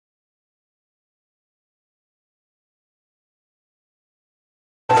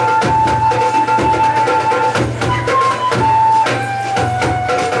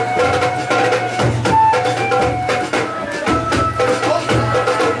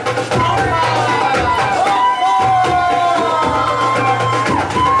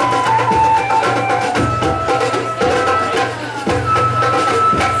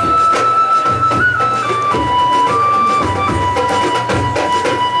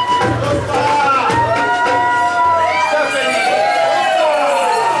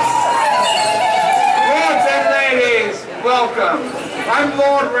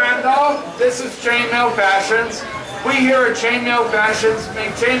this is Chainmaille Fashions. We here at Chainmaille Fashions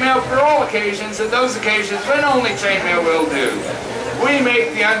make chainmail for all occasions, and those occasions when only chainmail will do. We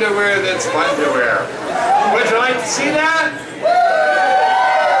make the underwear that's fun to wear. Would you like to see that?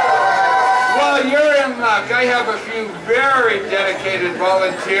 Well, you're in luck. I have a few very dedicated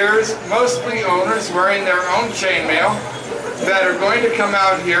volunteers, mostly owners wearing their own chainmail, that are going to come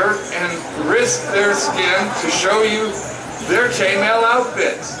out here and risk their skin to show you their chainmail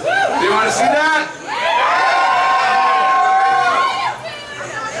outfits. Do you want to see that?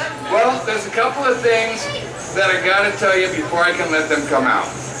 Well, there's a couple of things that I got to tell you before I can let them come out.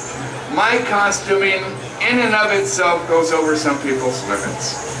 My costuming in and of itself goes over some people's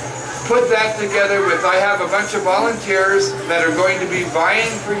limits. Put that together with I have a bunch of volunteers that are going to be vying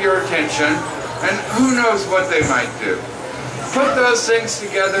for your attention, and who knows what they might do. Put those things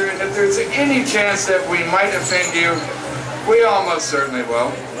together, and if there's any chance that we might offend you, we almost certainly will.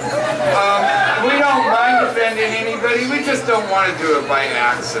 We don't mind offending anybody, we just don't want to do it by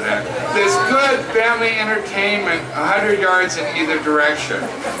accident. There's good family entertainment 100 yards in either direction,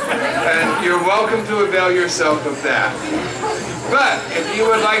 and you're welcome to avail yourself of that. But if you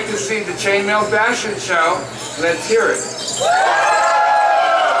would like to see the Chainmaille Fashion Show, let's hear it.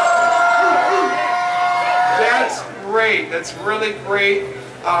 That's great. That's really great.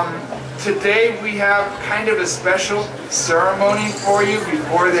 Today we have kind of a special ceremony for you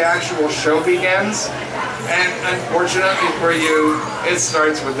before the actual show begins. And unfortunately for you, it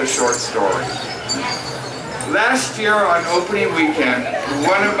starts with a short story. Last year on opening weekend,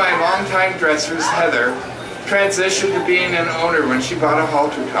 one of my longtime dressers, Heather, transitioned to being an owner when she bought a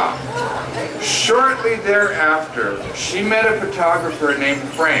halter top. Shortly thereafter, she met a photographer named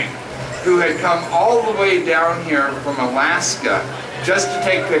Frank, who had come all the way down here from Alaska just to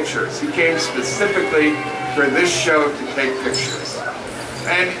take pictures. He came specifically for this show to take pictures.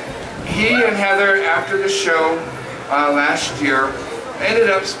 And he and Heather, after the show last year, ended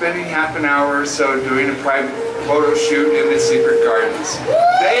up spending half an hour or so doing a private photo shoot in the secret gardens.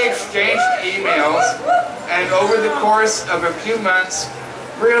 They exchanged emails, and over the course of a few months,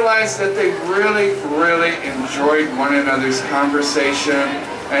 realized that they really, really enjoyed one another's conversation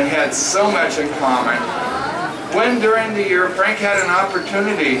and had so much in common. When during the year Frank had an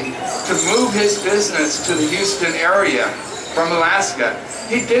opportunity to move his business to the Houston area from Alaska,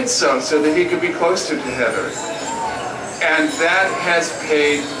 he did so that he could be closer to Heather. And that has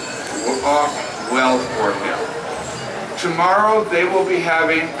paid off well for him. Tomorrow they will be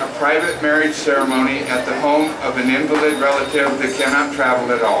having a private marriage ceremony at the home of an invalid relative that cannot travel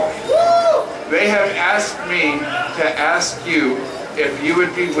at all. They have asked me to ask you if you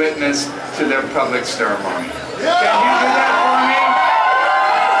would be witness to their public ceremony. Can you do that for me?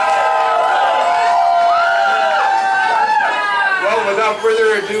 Well, without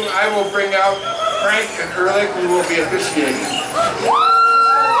further ado, I will bring out Frank and Ehrlich, who will be officiating.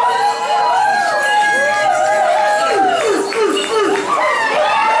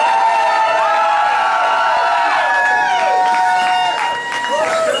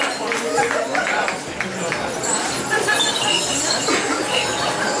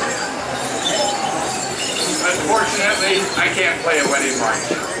 Unfortunately, I can't play a wedding march.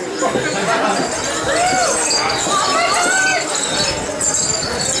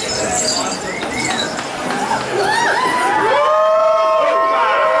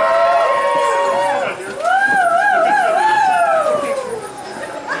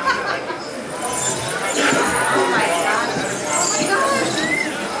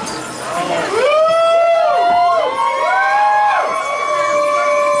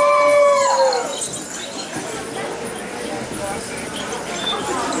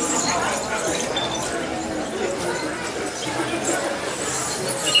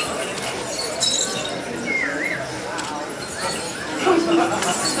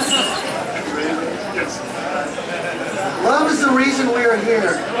 Love is the reason we are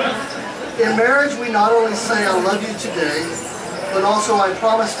here. In marriage, we not only say, I love you today, but also I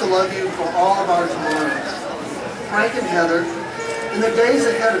promise to love you for all of our tomorrows. Frank and Heather, in the days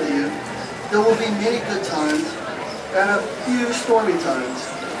ahead of you, there will be many good times and a few stormy times.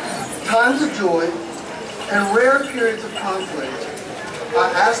 Times of joy and rare periods of conflict.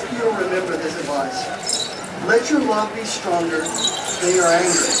 I ask you to remember this advice. Let your love be stronger than your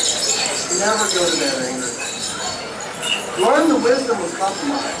anger. Never go to bed angry. Learn the wisdom of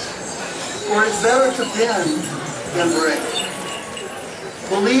compromise, for it's better to bend than break.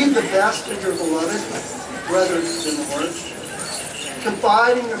 Believe the best in your beloved rather than the worst.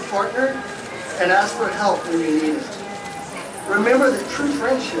 Confide in your partner and ask for help when you need it. Remember that true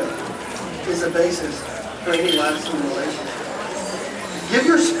friendship is the basis for any lasting relationship. Give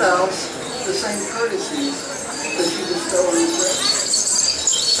your spouse the same courtesies that you bestow on your friends.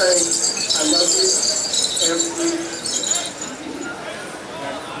 Say, I love you every day.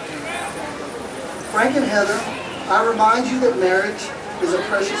 Frank and Heather, I remind you that marriage is a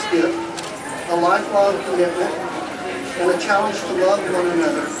precious gift, a lifelong commitment, and a challenge to love one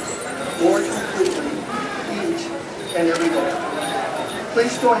another more completely each and every day.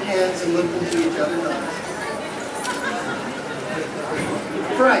 Please join hands and look into each other's eyes.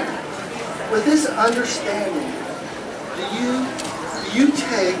 Frank, with this understanding, do you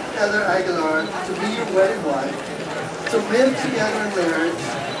take Heather Aguilar to be your wedded wife, to live together in marriage?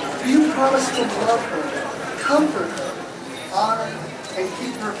 Do you promise to love her, comfort her, honor and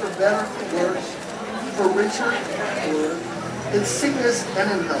keep her for better, for worse, for richer, or in sickness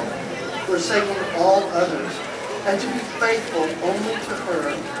and in health, forsaking all others, and to be faithful only to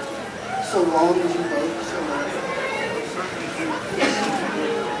her, so long as you both shall live?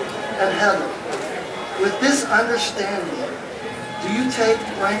 And Heather, with this understanding, do you take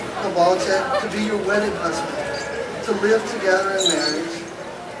Frank Kovalchek to be your wedded husband, to live together in marriage?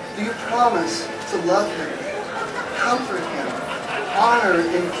 Do you promise to love him, comfort him, honor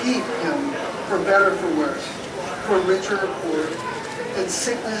and keep him for better, for worse, for richer or poorer, in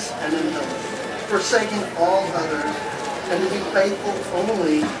sickness and in health, forsaking all others, and to be faithful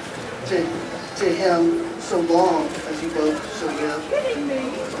only to him so long as you both shall live?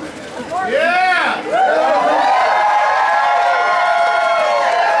 Yeah!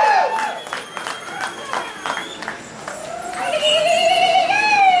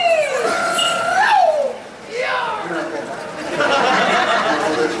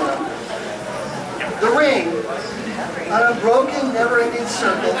 The ring, an unbroken, never-ending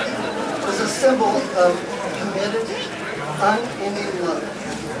circle, is a symbol of committed, unending love.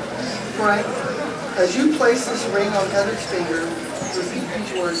 Frank, as you place this ring on Heather's finger, repeat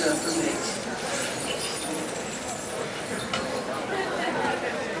these words after me.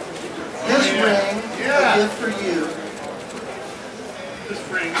 This ring, a gift for you. This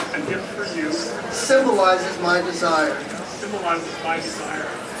ring, a gift for you. Symbolizes my desire. Symbolizes my desire.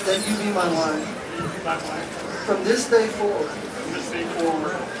 That you be my wife. My wife. From this day forward. From this day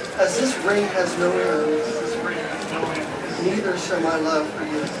forward. As this ring has no end. This ring has no end. Neither shall my love for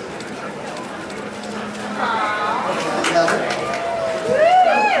you. Heather.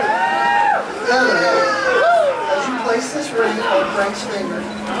 As you place this ring on Frank's finger,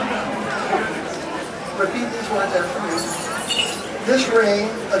 repeat these words after me. This ring,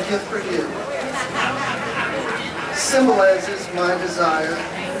 a gift for you, symbolizes my desire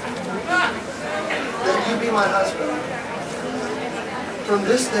that you be my husband from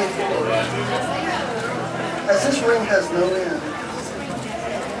this day forward. As this ring has no end,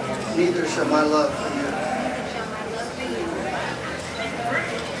 neither shall my love for you.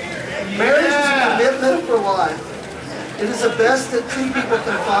 Marriage is a commitment for life. It is the best that two people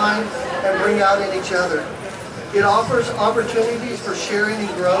can find and bring out in each other. It offers opportunities for sharing and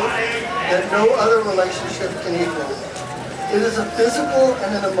growth that no other relationship can equal. It is a physical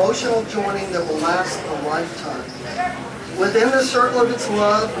and an emotional joining that will last a lifetime. Within the circle of its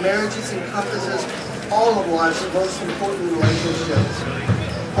love, marriage encompasses all of life's most important relationships.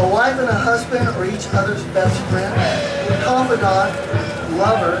 A wife and a husband are each other's best friend, confidant,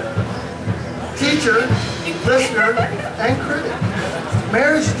 lover, teacher, listener, and critic.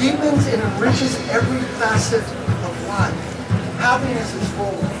 Marriage deepens and enriches every facet of life. Happiness is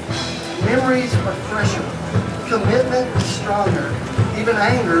fuller. Memories are fresher. Commitment is stronger. Even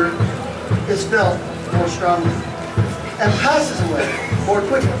anger is felt more strongly and passes away more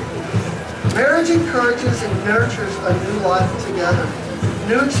quickly. Marriage encourages and nurtures a new life together.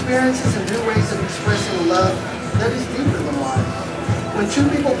 New experiences and new ways of expressing love that is deeper than life. When two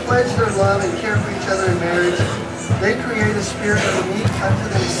people pledge their love and care for each other in marriage, they create a spirit unique unto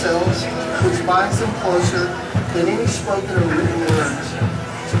themselves, which binds them closer than any spoken or written words.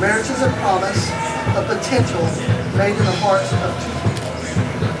 So marriage is a promise, a potential made in the hearts of two people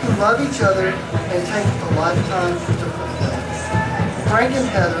who love each other and take a lifetime to fulfill. Frank and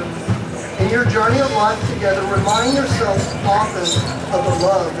Heather, in your journey of life together, remind yourselves often of the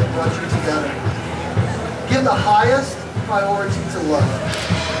love that brought you together. Give the highest priority to love.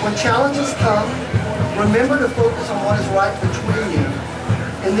 When challenges come, remember to focus on what is right between you.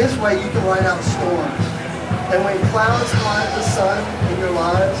 In this way, you can ride out storms. And when clouds hide the sun in your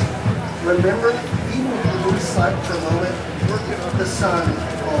lives, remember, even if you lose sight for a moment, the sun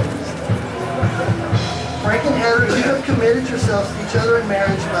is always there. Frank and Heather, you have committed yourselves to each other in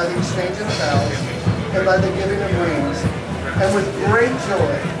marriage by the exchange of vows and by the giving of rings. And with great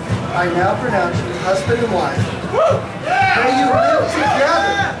joy, I now pronounce you husband and wife. May you live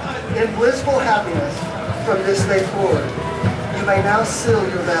together In blissful happiness from this day forward, you may now seal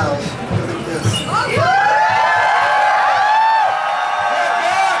your vows with a kiss.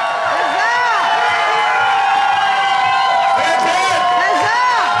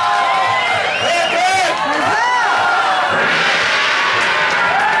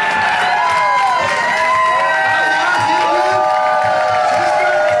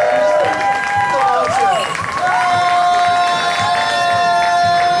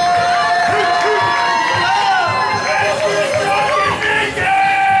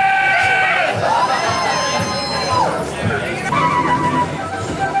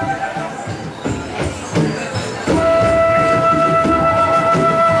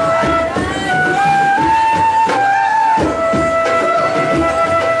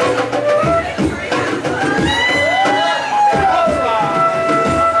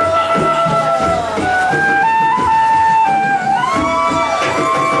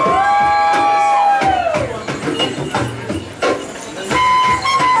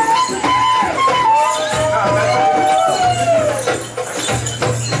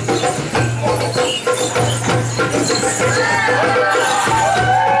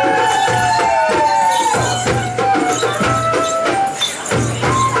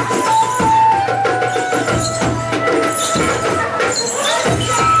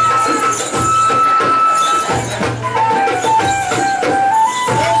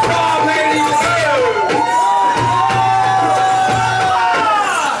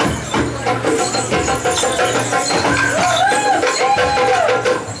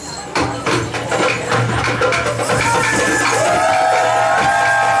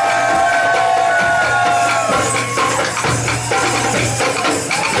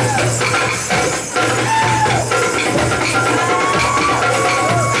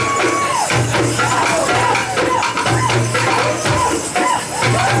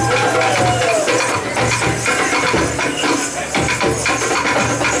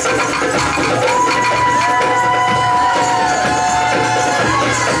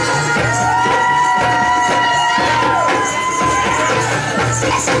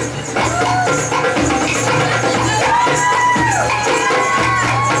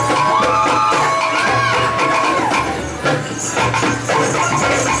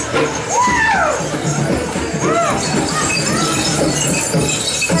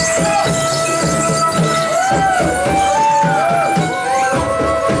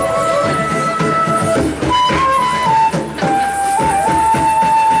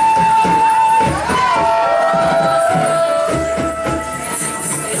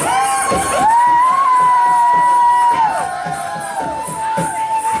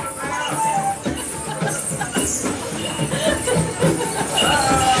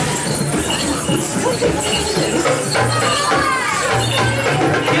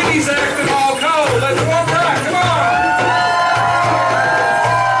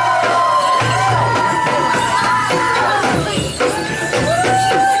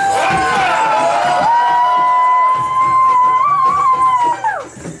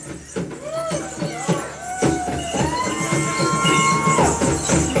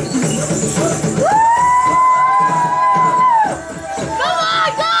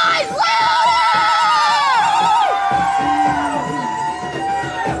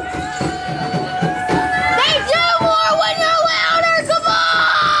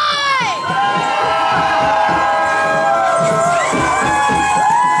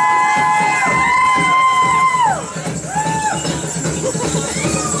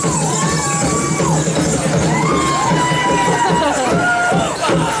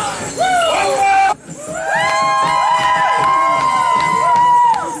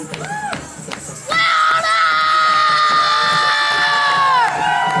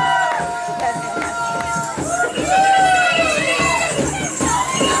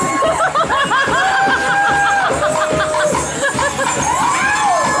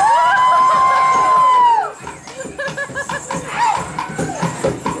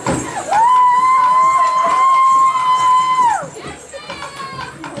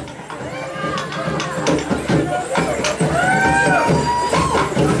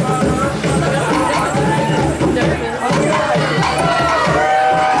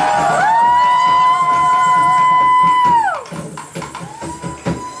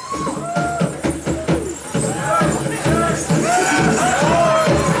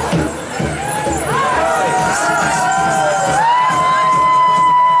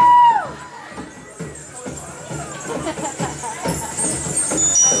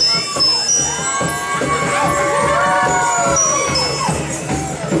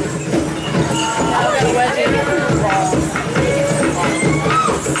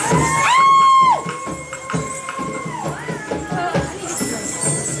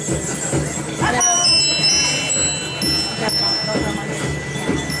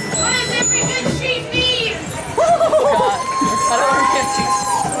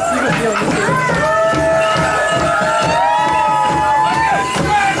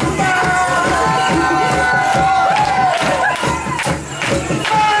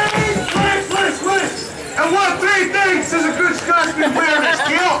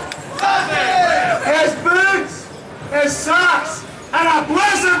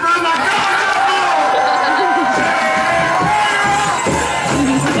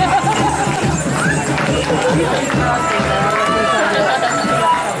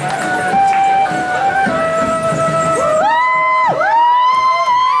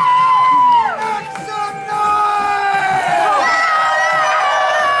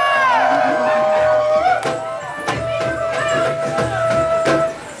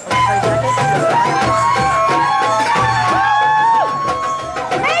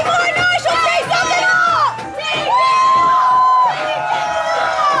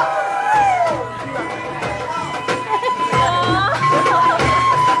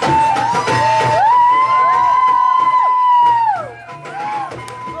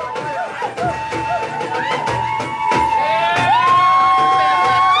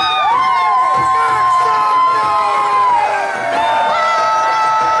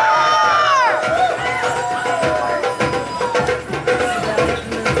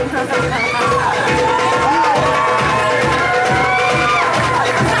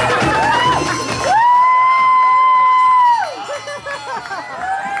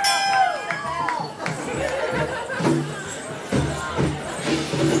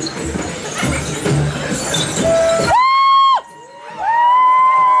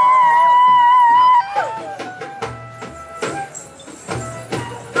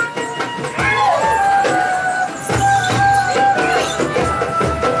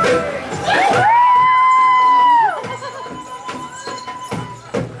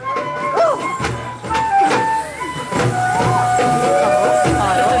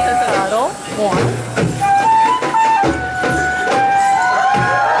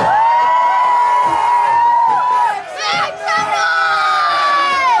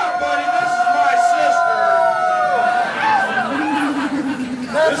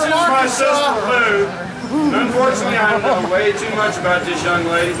 say too much about this young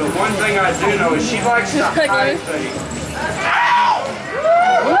lady, but one thing I do know is she likes to hide things.